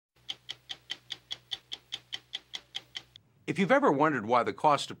If you've ever wondered why the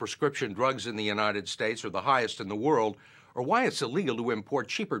cost of prescription drugs in the United States are the highest in the world, or why it's illegal to import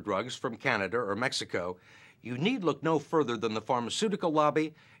cheaper drugs from Canada or Mexico, you need look no further than the pharmaceutical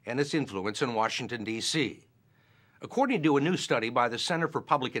lobby and its influence in Washington, D.C. According to a new study by the Center for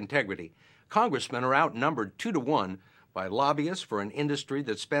Public Integrity, congressmen are outnumbered 2 to 1 by lobbyists for an industry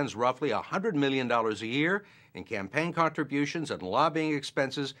that spends roughly $100 million a year in campaign contributions and lobbying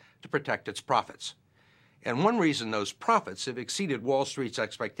expenses to protect its profits. And one reason those profits have exceeded Wall Street's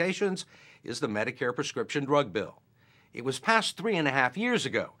expectations is the Medicare prescription drug bill. It was passed 3.5 years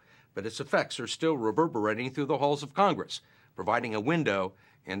ago, but its effects are still reverberating through the halls of Congress, providing a window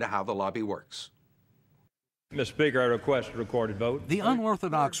into how the lobby works. Mr. Speaker, I request a recorded vote. The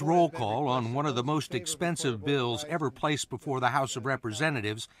unorthodox roll call on one of the most expensive bills ever placed before the House of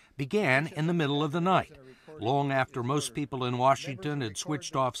Representatives began in the middle of the night, long after most people in Washington had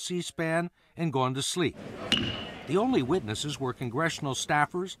switched off C-SPAN and gone to sleep. The only witnesses were congressional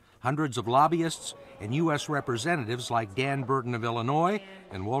staffers, hundreds of lobbyists, and U.S. representatives like Dan Burton of Illinois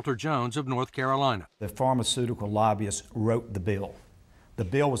and Walter Jones of North Carolina. The pharmaceutical lobbyists wrote the bill. The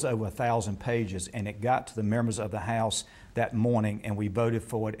bill was over 1,000 pages, and it got to the members of the House that morning, and we voted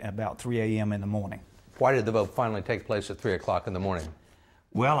for it at about 3 a.m. in the morning. Why did the vote finally take place at 3 o'clock in the morning?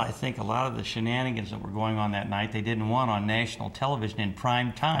 Well, I think a lot of the shenanigans that were going on that night, they didn't want on national television in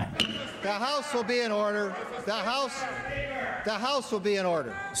prime time. The House will be in order. The House will be in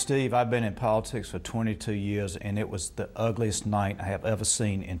order. Steve, I've been in politics for 22 years, and it was the ugliest night I have ever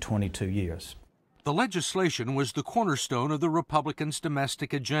seen in 22 years. The legislation was the cornerstone of the Republicans'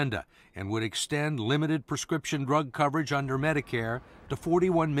 domestic agenda and would extend limited prescription drug coverage under Medicare to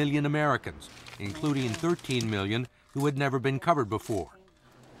 41 million Americans, including 13 million who had never been covered before.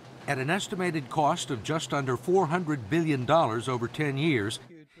 At an estimated cost of just under $400 billion over 10 years,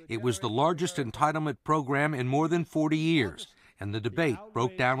 it was the largest entitlement program in more than 40 years, and the debate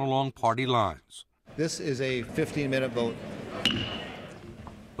broke down along party lines. This is a 15-minute vote.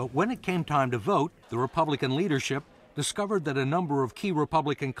 But when it came time to vote, the Republican leadership discovered that a number of key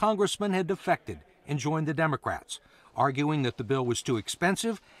Republican congressmen had defected and joined the Democrats, arguing that the bill was too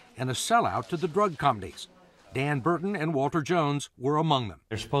expensive and a sellout to the drug companies. Dan Burton and Walter Jones were among them.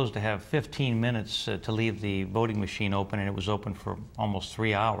 They're supposed to have 15 minutes to leave the voting machine open, and it was open for almost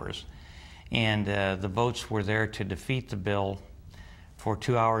 3 hours. And the votes were there to defeat the bill for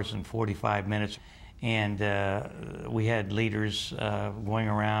 2 hours and 45 minutes. And we had leaders going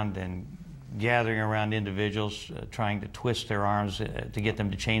around and gathering around individuals, trying to twist their arms to get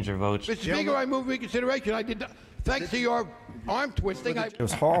them to change their votes. Mr. Speaker, I move reconsideration. I did not. Thanks to your arm twisting. It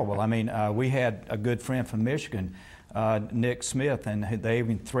was horrible. I mean, we had a good friend from Michigan, Nick Smith, and they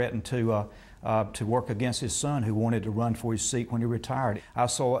even threatened to work against his son who wanted to run for his seat when he retired. I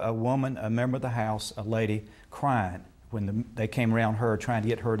saw a woman, a member of the House, a lady, crying when they came around her trying to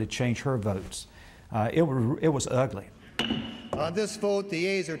get her to change her votes. It was ugly. On this vote, the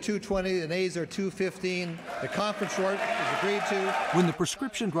yeas are 220 and nays are 215. The conference short is agreed to. When the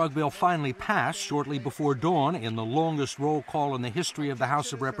prescription drug bill finally passed shortly before dawn in the longest roll call in the history of the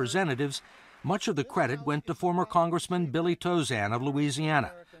House of Representatives, much of the credit went to former Congressman Billy Tozan of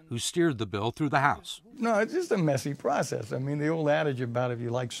Louisiana, who steered the bill through the House. No, it's just a messy process. I mean, the old adage about if you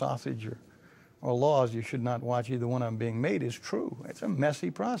like sausage or laws, you should not watch either one of them being made is true. It's a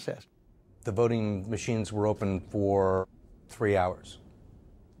messy process. The voting machines were open for 3 hours.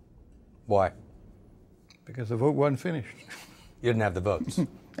 Why? Because the vote wasn't finished. You didn't have the votes.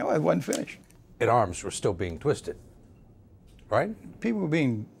 No, it wasn't finished. And arms were still being twisted, right? People were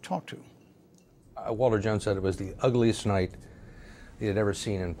being talked to. Walter Jones said it was the ugliest night he had ever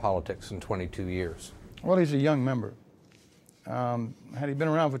seen in politics in 22 years. Well, he's a young member. Had he been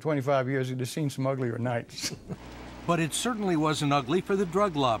around for 25 years, he'd have seen some uglier nights. But it certainly wasn't ugly for the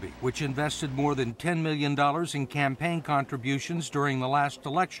drug lobby, which invested more than $10 million in campaign contributions during the last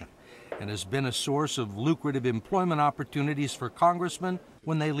election and has been a source of lucrative employment opportunities for congressmen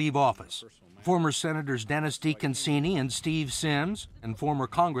when they leave office. Former Senators Dennis DeConcini and Steve Sims, and former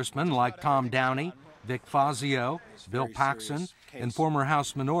congressmen like Tom Downey, Vic Fazio, Bill Paxson, and former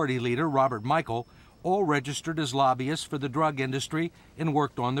House Minority Leader Robert Michael all registered as lobbyists for the drug industry and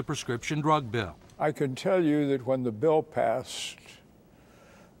worked on the prescription drug bill. I can tell you that when the bill passed,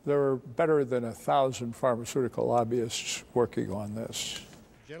 there were better than 1,000 pharmaceutical lobbyists working on this.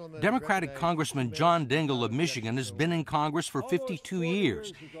 Democratic Congressman John Dingell of Michigan has been in Congress for 52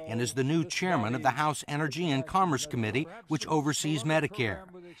 years and is the new chairman of the House Energy and Commerce Committee, which oversees Medicare.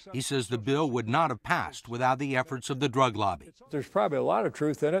 He says the bill would not have passed without the efforts of the drug lobby. There's probably a lot of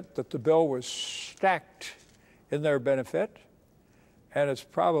truth in it, that the bill was stacked in their benefit, and it's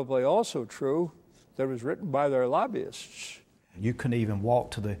probably also true that was written by their lobbyists. You couldn't even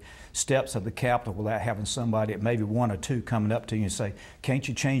walk to the steps of the Capitol without having somebody, maybe one or two, coming up to you and say, "Can't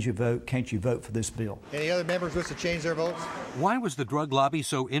you change your vote? Can't you vote for this bill?" Any other members wish to change their votes? Why was the drug lobby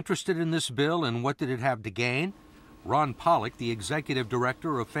so interested in this bill, and what did it have to gain? Ron Pollock, the executive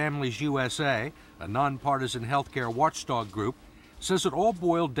director of Families USA, a nonpartisan healthcare watchdog group, says it all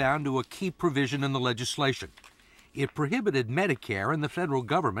boiled down to a key provision in the legislation. It prohibited Medicare and the federal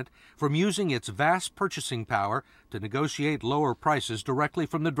government from using its vast purchasing power to negotiate lower prices directly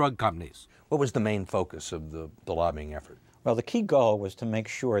from the drug companies. What was the main focus of the lobbying effort? Well, the key goal was to make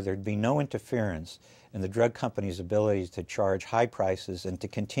sure there'd be no interference in the drug companies' abilities to charge high prices and to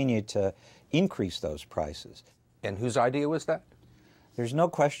continue to increase those prices. And whose idea was that? There's no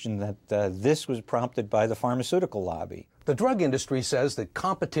question that this was prompted by the pharmaceutical lobby. The drug industry says that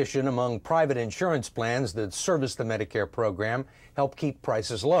competition among private insurance plans that service the Medicare program help keep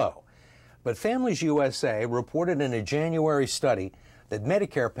prices low. But Families USA reported in a January study that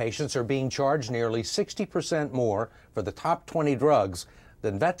Medicare patients are being charged nearly 60% more for the top 20 drugs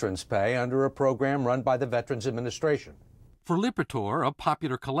than veterans pay under a program run by the Veterans Administration. For Lipitor, a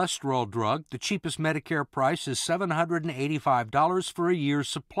popular cholesterol drug, the cheapest Medicare price is $785 for a year's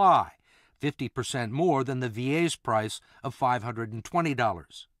supply, 50% more than the VA's price of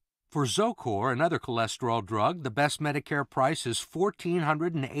 $520. For Zocor, another cholesterol drug, the best Medicare price is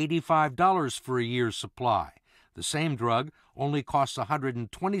 $1,485 for a year's supply. The same drug only costs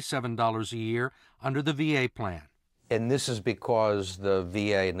 $127 a year under the VA plan. And this is because the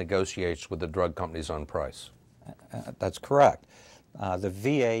VA negotiates with the drug companies on price? That's correct. The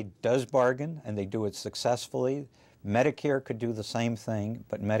VA does bargain, and they do it successfully. Medicare could do the same thing,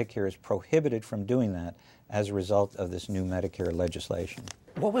 but Medicare is prohibited from doing that as a result of this new Medicare legislation.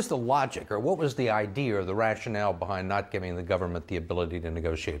 What was the logic, or what was the idea or the rationale behind not giving the government the ability to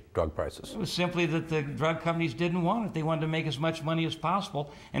negotiate drug prices? It was simply that the drug companies didn't want it. They wanted to make as much money as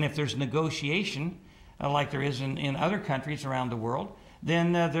possible, and if there's negotiation, like there is in other countries around the world,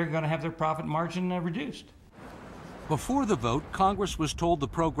 then they're going to have their profit margin reduced. Before the vote, Congress was told the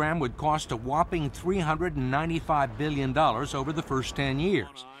program would cost a whopping $395 billion over the first 10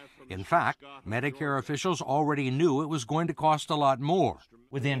 years. In fact, Medicare officials already knew it was going to cost a lot more.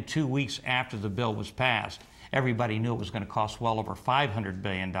 Within 2 weeks after the bill was passed, everybody knew it was going to cost well over $500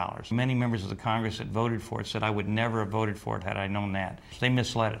 billion. Many members of the Congress that voted for it said, "I would never have voted for it had I known that." They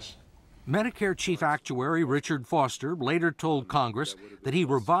misled us. Medicare Chief Actuary Richard Foster later told Congress that he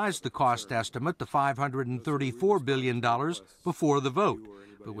revised the cost estimate to $534 billion before the vote,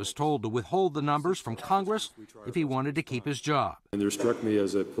 but was told to withhold the numbers from Congress if he wanted to keep his job. And there struck me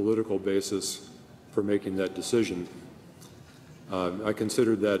as a political basis for making that decision. I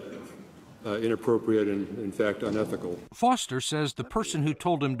considered that inappropriate and, in fact, unethical. Foster says the person who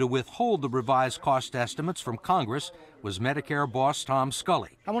told him to withhold the revised cost estimates from Congress was Medicare boss Tom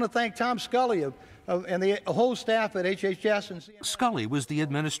Scully. I want to thank Tom Scully and the whole staff at HHS. And Scully was the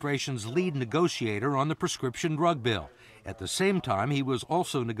administration's lead negotiator on the prescription drug bill. At the same time, he was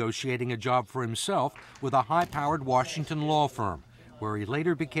also negotiating a job for himself with a high-powered Washington law firm, where he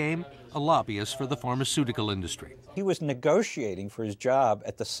later became a lobbyist for the pharmaceutical industry. He was negotiating for his job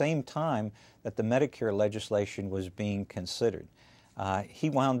at the same time that the Medicare legislation was being considered. He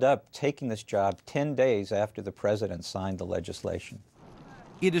wound up taking this job 10 days after the president signed the legislation.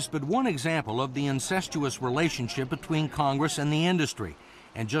 It is but one example of the incestuous relationship between Congress and the industry,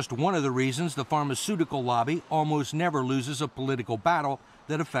 and just one of the reasons the pharmaceutical lobby almost never loses a political battle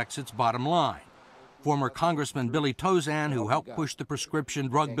that affects its bottom line. Former Congressman Billy Tozan, who helped push the prescription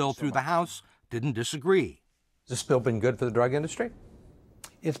drug bill through the House, didn't disagree. Has this bill been good for the drug industry?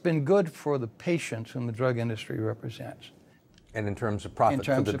 it's been good for the patients whom the drug industry represents. And in terms of profit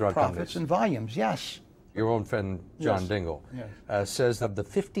for the drug companies? In terms of profits and volumes, yes. Your old friend John Dingell says of the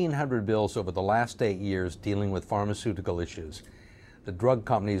 1,500 bills over the last 8 years dealing with pharmaceutical issues, the drug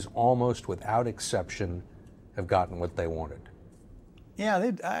companies almost without exception have gotten what they wanted.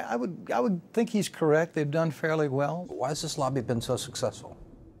 Yeah, I would think he's correct. They've done fairly well. Why has this lobby been so successful?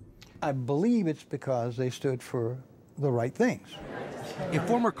 I believe it's because they stood for the right things. If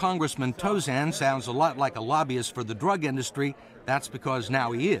former Congressman Tozan sounds a lot like a lobbyist for the drug industry, that's because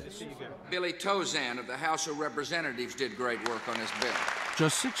now he is. Billy Tozan of the House of Representatives did great work on this bill.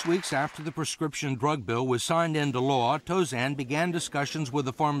 Just 6 weeks after the prescription drug bill was signed into law, Tozan began discussions with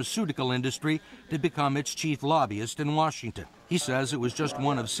the pharmaceutical industry to become its chief lobbyist in Washington. He says it was just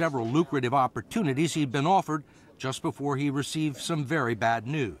one of several lucrative opportunities he'd been offered just before he received some very bad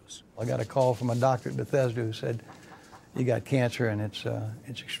news. I got a call from a doctor at Bethesda who said, "You got cancer and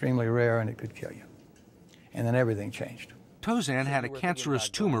it's extremely rare and it could kill you." And then everything changed. Tozan had a cancerous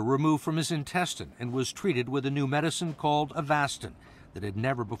tumor removed from his intestine and was treated with a new medicine called Avastin that had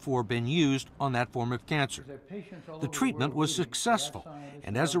never before been used on that form of cancer. The treatment was successful,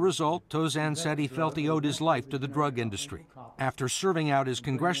 and as a result, Tozan said he felt he owed his life to the drug industry. After serving out his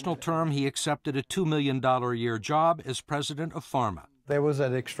congressional term, he accepted a $2 million a year job as president of Pharma. There was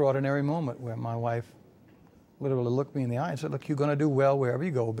that extraordinary moment where my wife literally looked me in the eye and said, look, you're going to do well wherever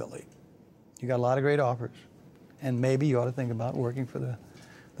you go, Billy. You got a lot of great offers, and maybe you ought to think about working for the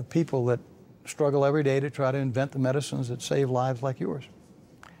people that struggle every day to try to invent the medicines that save lives like yours.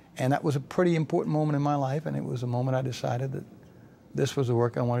 And that was a pretty important moment in my life, and it was a moment I decided that this was the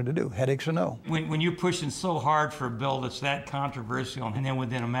work I wanted to do, headaches or no. When you're pushing so hard for a bill that's that controversial, and then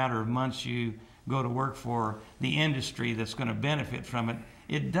within a matter of months you go to work for the industry that's going to benefit from it,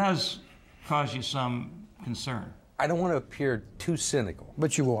 it does cause you some concern. I don't want to appear too cynical.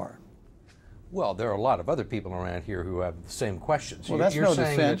 But you are. Well, there are a lot of other people around here who have the same questions. Well, that's no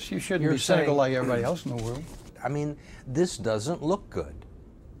defense. You shouldn't be cynical like everybody else in the world. I mean, this doesn't look good.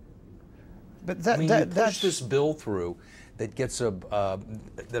 But that, I mean, you push this bill through that gets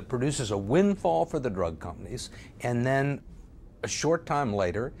that produces a windfall for the drug companies, and then a short time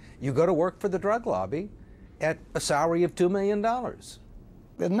later, you go to work for the drug lobby at a salary of $2 million.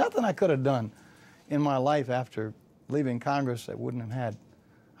 There's nothing I could have done in my life after leaving Congress that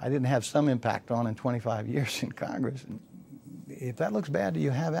I didn't have some impact on in 25 years in Congress. And if that looks bad to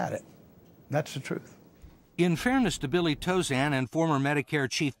you, have at it. That's the truth. In fairness to Billy Tozan and former Medicare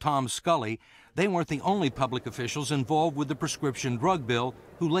Chief Tom Scully, they weren't the only public officials involved with the prescription drug bill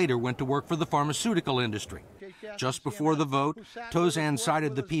who later went to work for the pharmaceutical industry. Just before the vote, Tozan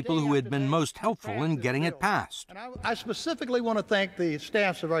cited the people who had been most helpful in getting it passed. And I specifically want to thank the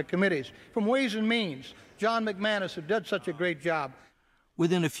staffs of our committees, from Ways and Means, John McManus, who did such a great job.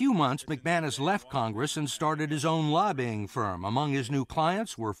 Within a few months, McManus left Congress and started his own lobbying firm. Among his new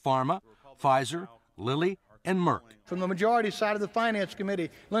clients were Pharma, Pfizer, Lilly, and Merck. From the majority side of the Finance Committee,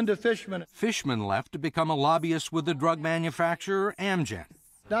 Linda Fishman. Fishman left to become a lobbyist with the drug manufacturer Amgen.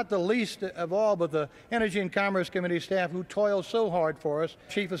 Not the least of all, but the Energy and Commerce Committee staff who toiled so hard for us.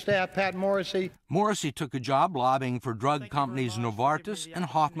 Chief of Staff Pat Morrissey. Morrissey took a job lobbying for drug companies Novartis and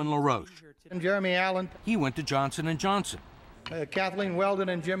Hoffman LaRoche. And Jeremy Allen. He went to Johnson & Johnson. Kathleen Weldon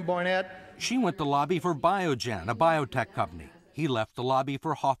and Jim Boynett. She went to lobby for Biogen, a biotech company. He left to lobby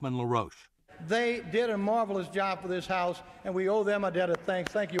for Hoffman LaRoche. They did a marvelous job for this House, and we owe them a debt of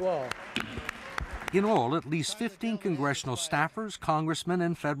thanks. Thank you all. In all, at least 15 congressional staffers, congressmen,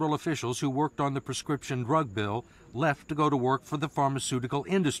 and federal officials who worked on the prescription drug bill left to go to work for the pharmaceutical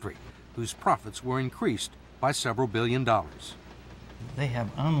industry, whose profits were increased by several $billions. They have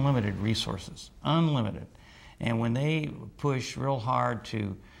unlimited resources, unlimited. And when they push real hard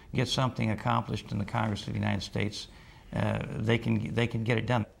to get something accomplished in the Congress of the United States, they can get it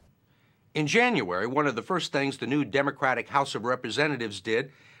done. In January, one of the first things the new Democratic House of Representatives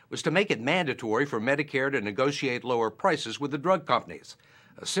did was to make it mandatory for Medicare to negotiate lower prices with the drug companies.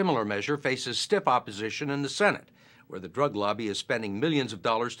 A similar measure faces stiff opposition in the Senate, where the drug lobby is spending millions of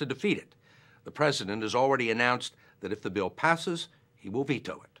dollars to defeat it. The president has already announced that if the bill passes, he will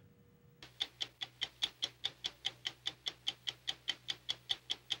veto it.